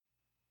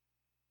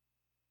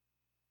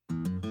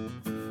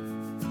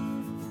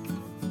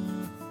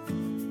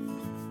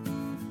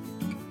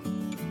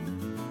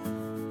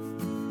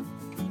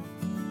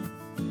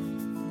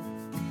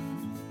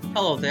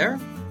Hello there.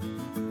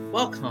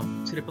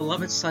 Welcome to the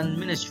Beloved Son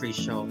Ministry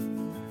Show,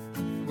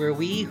 where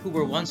we who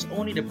were once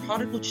only the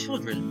prodigal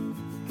children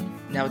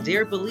now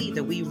dare believe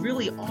that we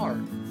really are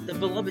the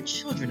beloved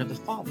children of the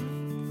Father.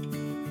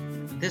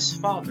 This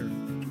Father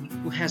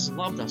who has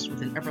loved us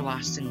with an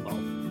everlasting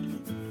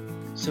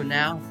love. So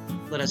now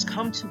let us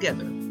come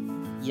together,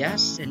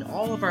 yes, in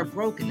all of our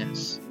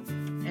brokenness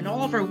and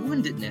all of our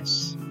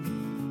woundedness,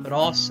 but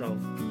also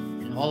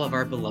in all of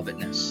our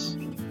belovedness,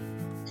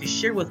 to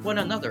share with one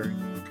another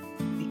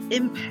the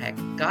impact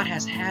God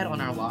has had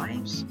on our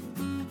lives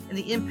and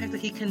the impact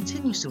that He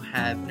continues to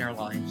have in our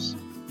lives,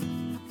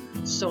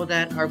 so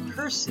that our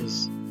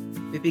curses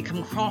may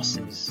become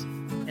crosses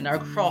and our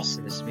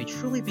crosses may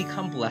truly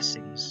become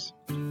blessings.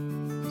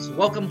 So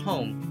welcome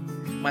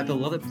home, my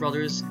beloved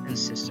brothers and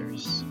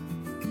sisters.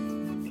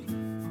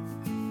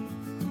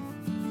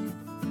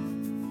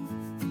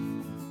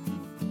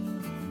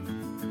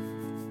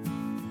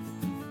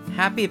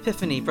 Happy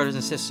Epiphany, brothers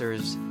and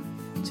sisters.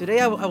 Today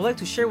I would like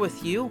to share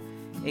with you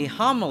a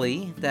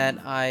homily that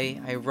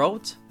I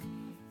wrote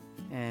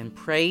and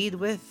prayed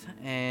with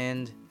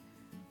and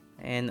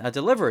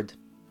delivered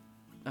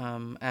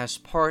as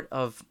part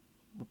of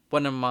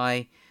one of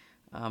my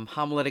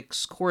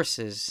homiletics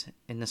courses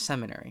in the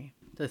seminary.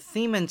 The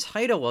theme and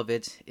title of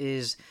it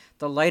is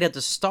The Light of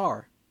the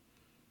Star.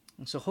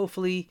 And so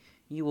hopefully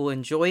you will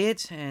enjoy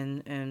it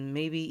and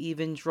maybe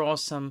even draw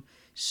some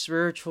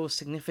spiritual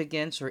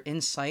significance or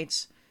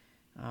insights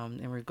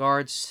in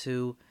regards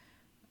to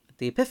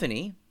the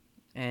Epiphany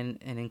and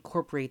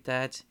incorporate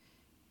that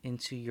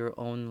into your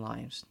own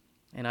lives.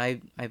 And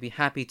I'd be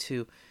happy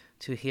to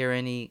hear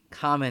any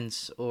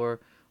comments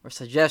or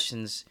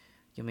suggestions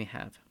you may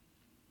have.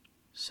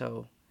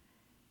 So,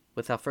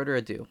 without further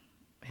ado,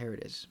 here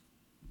it is.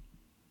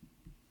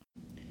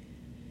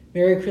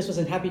 Merry Christmas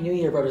and Happy New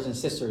Year, brothers and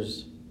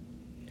sisters.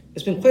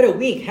 It's been quite a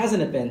week,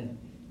 hasn't it been?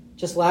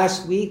 Just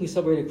last week we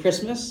celebrated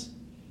Christmas,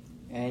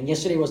 and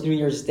yesterday was New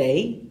Year's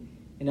Day,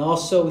 and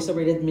also we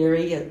celebrated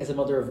Mary as a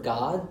Mother of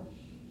God,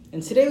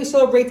 and today we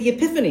celebrate the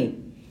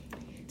Epiphany.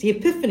 The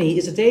Epiphany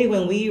is a day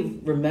when we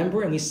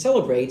remember and we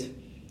celebrate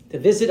the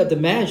visit of the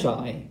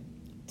Magi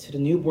to the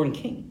newborn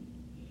King.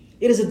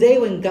 It is a day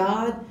when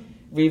God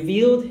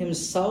revealed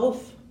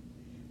Himself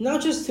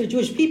not just to the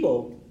Jewish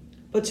people,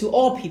 but to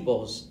all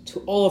peoples,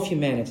 to all of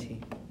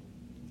humanity.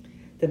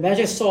 The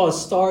Magi saw a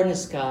star in the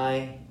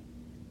sky,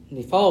 and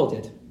they followed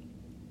it.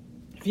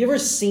 Have you ever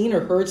seen or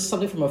heard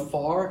something from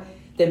afar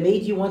that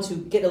made you want to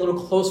get a little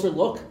closer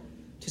look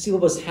to see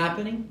what was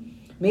happening?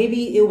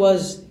 Maybe it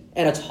was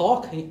at a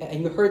talk,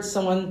 and you heard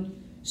someone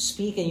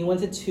speak, and you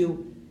wanted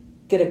to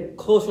get a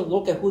closer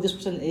look at who this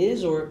person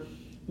is, or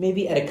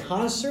maybe at a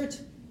concert,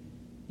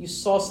 you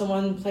saw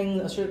someone playing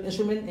a certain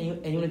instrument,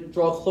 and you want to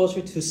draw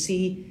closer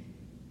to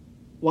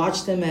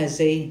watch them as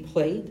they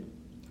played.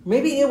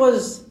 Maybe it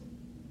was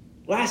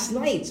last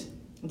night,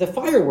 the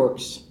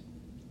fireworks,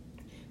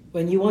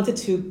 when you wanted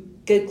to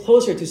get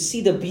closer to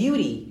see the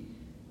beauty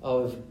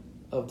of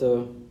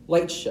the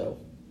light show.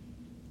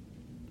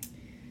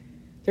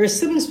 There is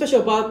something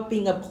special about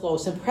being up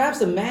close, and perhaps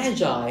the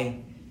Magi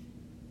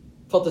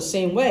felt the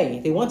same way.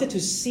 They wanted to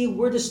see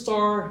where the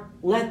star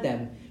led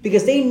them,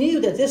 because they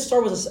knew that this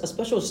star was a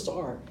special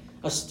star,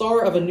 a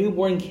star of a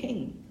newborn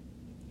king.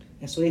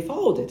 And so they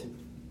followed it.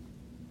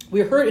 We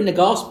heard in the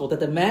gospel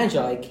that the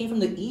Magi came from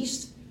the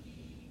east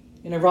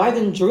and arrived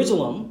in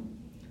Jerusalem,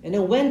 and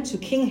then went to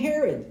King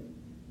Herod.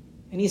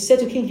 And he said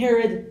to King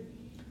Herod,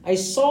 "I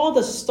saw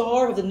the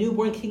star of the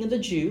newborn King of the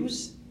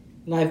Jews,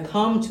 and I have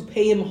come to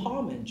pay him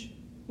homage.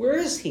 Where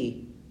is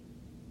he?"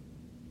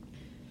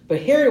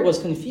 But Herod was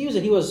confused,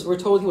 and we're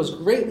told he was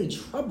greatly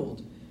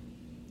troubled,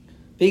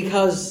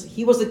 because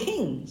he was the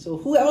king. So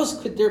who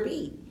else could there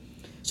be?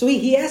 So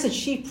he asked the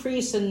chief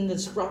priests and the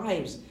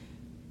scribes,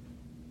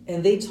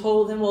 and they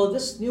told him, well,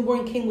 this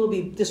newborn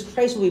king this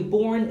Christ will be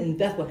born in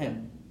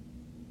Bethlehem.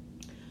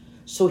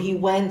 So he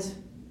went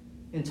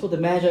and told the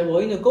Magi,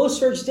 well, go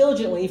search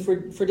diligently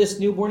for this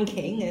newborn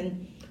king,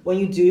 and when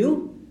you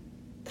do,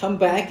 come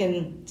back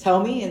and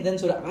tell me, and then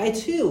so that I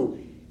too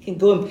can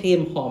go and pay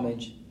him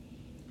homage.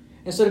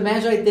 And so the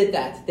Magi did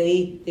that.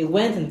 They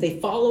went and they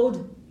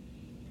followed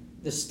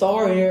the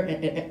star here,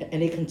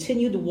 and they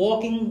continued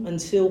walking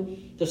until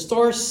the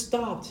star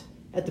stopped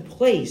at the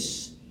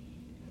place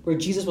where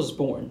Jesus was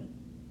born.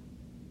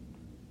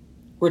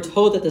 We're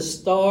told that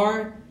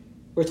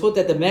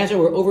the Magi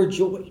were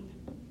overjoyed.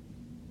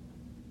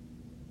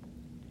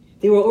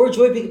 They were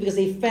overjoyed because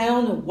they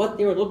found what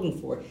they were looking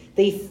for.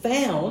 They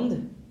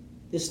found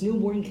this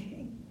newborn king.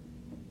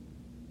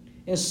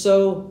 And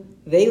so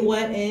they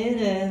went in,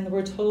 and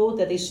were told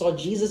that they saw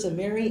Jesus and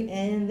Mary,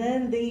 and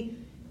then they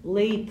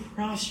lay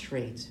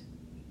prostrate.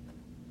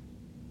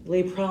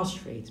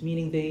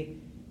 Meaning they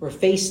were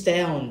face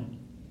down,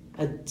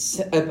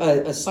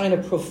 a sign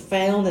of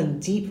profound and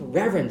deep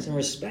reverence and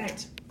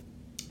respect,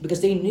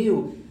 because they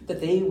knew that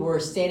they were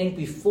standing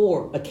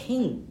before a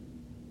king.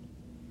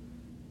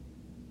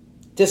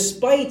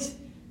 Despite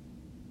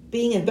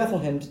being in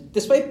Bethlehem,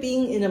 despite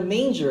being in a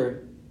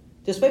manger,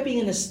 Despite being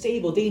in a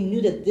stable, they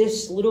knew that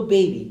this little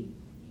baby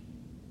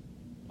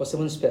was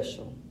someone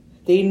special.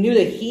 They knew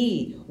that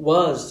he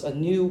was a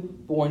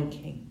newborn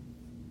king.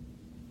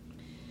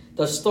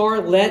 The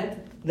star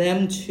led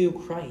them to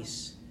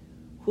Christ,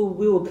 who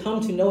we will come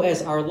to know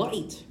as our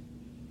light.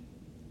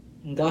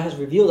 And God has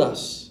revealed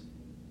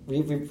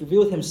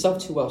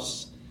himself to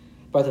us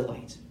by the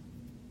light.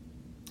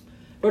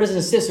 Brothers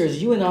and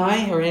sisters, you and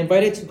I are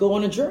invited to go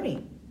on a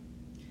journey.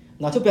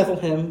 Not to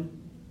Bethlehem,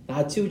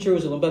 not to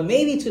Jerusalem, but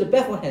maybe to the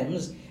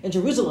Bethlehems and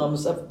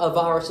Jerusalems of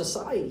our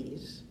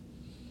societies.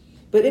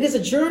 But it is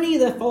a journey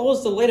that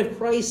follows the light of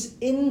Christ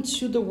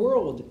into the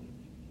world.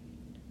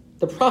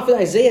 The prophet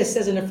Isaiah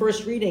says in the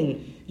first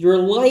reading, "Your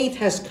light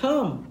has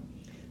come.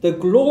 The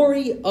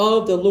glory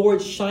of the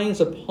Lord shines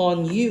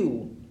upon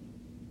you."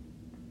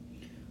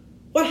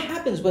 What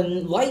happens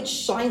when light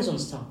shines on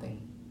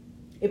something?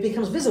 It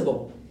becomes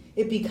visible.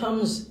 It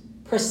becomes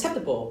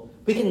perceptible.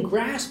 We can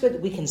grasp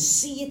it. We can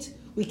see it.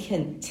 We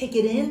can take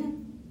it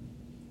in.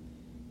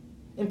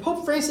 And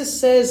Pope Francis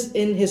says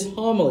in his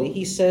homily,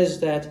 he says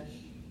that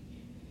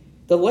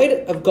the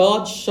light of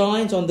God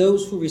shines on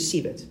those who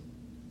receive it.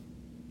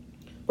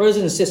 Brothers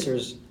and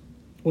sisters,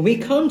 when we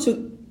come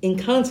in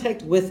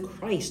contact with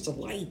Christ, the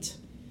light,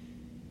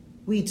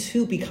 we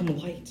too become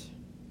light.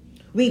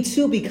 We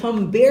too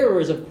become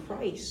bearers of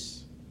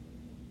Christ.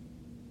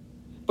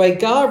 By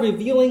God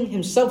revealing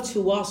himself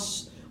to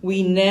us,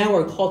 we now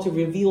are called to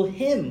reveal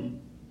him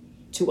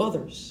to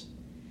others.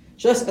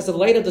 Just as the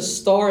light of the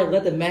star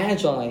led the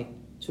Magi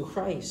to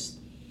Christ,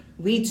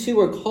 we too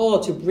are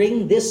called to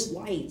bring this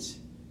light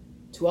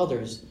to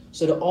others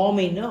so that all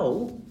may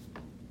know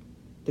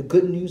the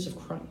good news of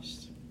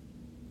Christ.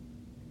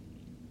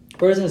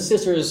 Brothers and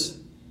sisters,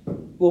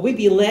 will we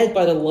be led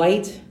by the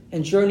light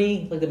and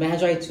journey like the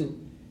Magi to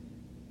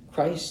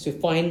Christ, to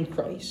find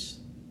Christ?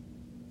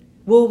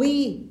 Will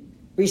we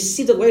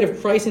receive the light of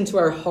Christ into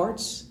our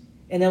hearts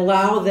and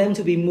allow them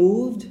to be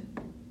moved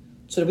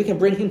so that we can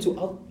bring him to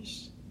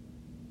others?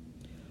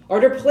 Are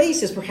there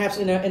places perhaps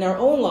in our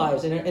own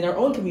lives, in our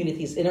own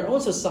communities, in our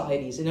own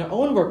societies, in our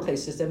own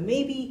workplaces that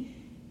maybe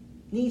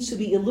needs to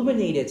be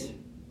illuminated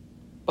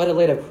by the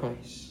light of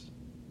Christ?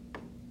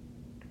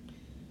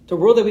 The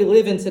world that we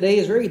live in today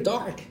is very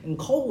dark and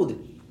cold,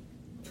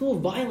 full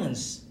of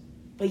violence,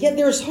 but yet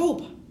there's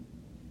hope.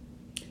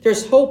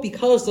 There's hope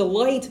because the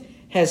light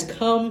has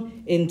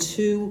come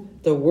into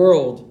the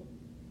world.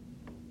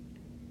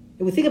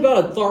 And we think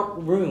about a dark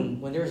room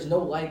when there's no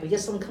light, but yet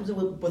someone comes in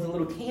with a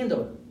little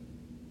candle.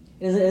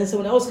 And then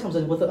someone else comes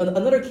in with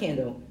another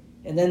candle.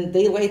 And then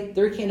they light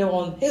their candle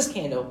on his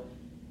candle.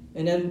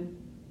 And then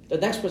the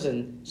next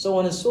person, so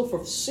on and so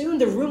forth. Soon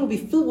the room will be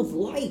filled with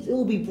light. It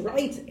will be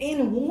bright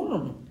and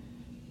warm.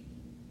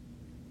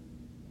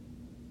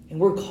 And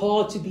we're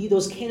called to be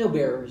those candle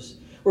bearers.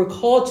 We're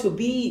called to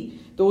be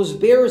those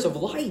bearers of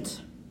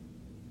light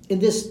in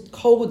this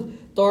cold,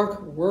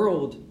 dark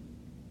world.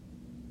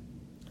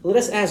 Let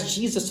us ask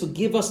Jesus to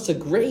give us the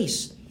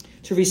grace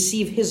to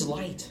receive his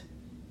light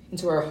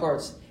into our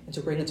hearts and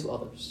to bring it to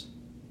others.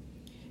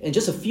 In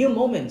just a few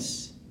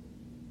moments,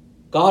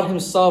 God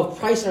himself,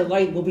 Christ our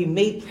light, will be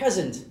made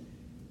present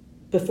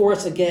before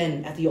us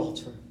again at the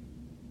altar.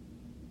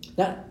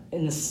 Not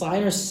in the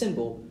sign or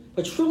symbol,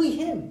 but truly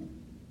him.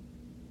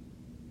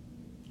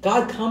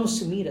 God comes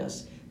to meet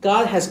us.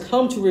 God has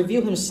come to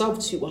reveal himself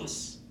to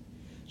us.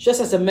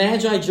 Just as the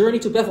Magi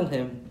journeyed to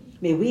Bethlehem,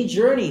 may we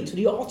journey to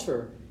the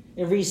altar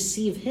and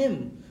receive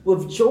him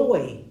with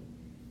joy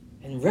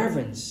and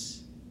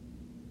reverence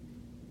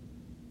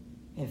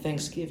and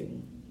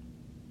thanksgiving.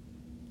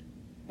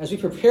 As we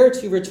prepare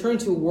to return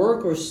to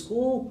work or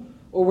school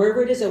or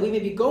wherever it is that we may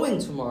be going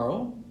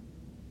tomorrow,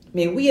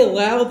 may we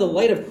allow the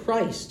light of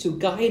Christ to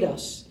guide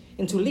us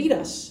and to lead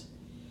us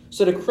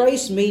so that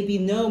Christ may be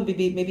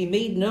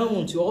made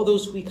known to all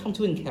those we come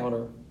to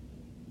encounter.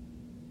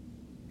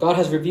 God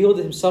has revealed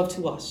himself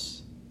to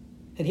us,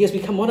 and he has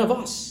become one of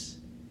us.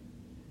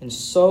 And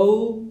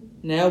so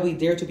now we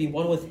dare to be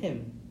one with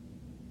him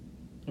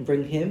and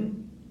bring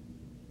him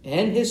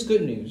and his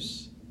good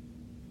news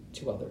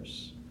to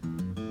others.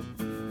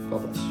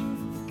 God bless you.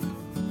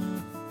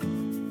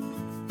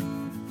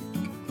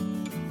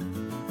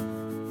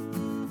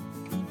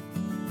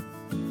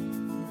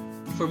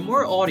 For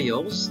more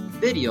audios,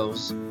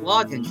 videos,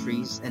 blog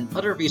entries, and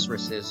other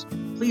resources,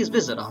 please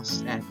visit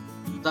us at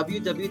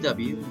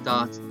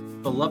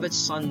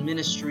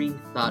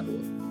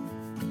www.belovedsonministry.org.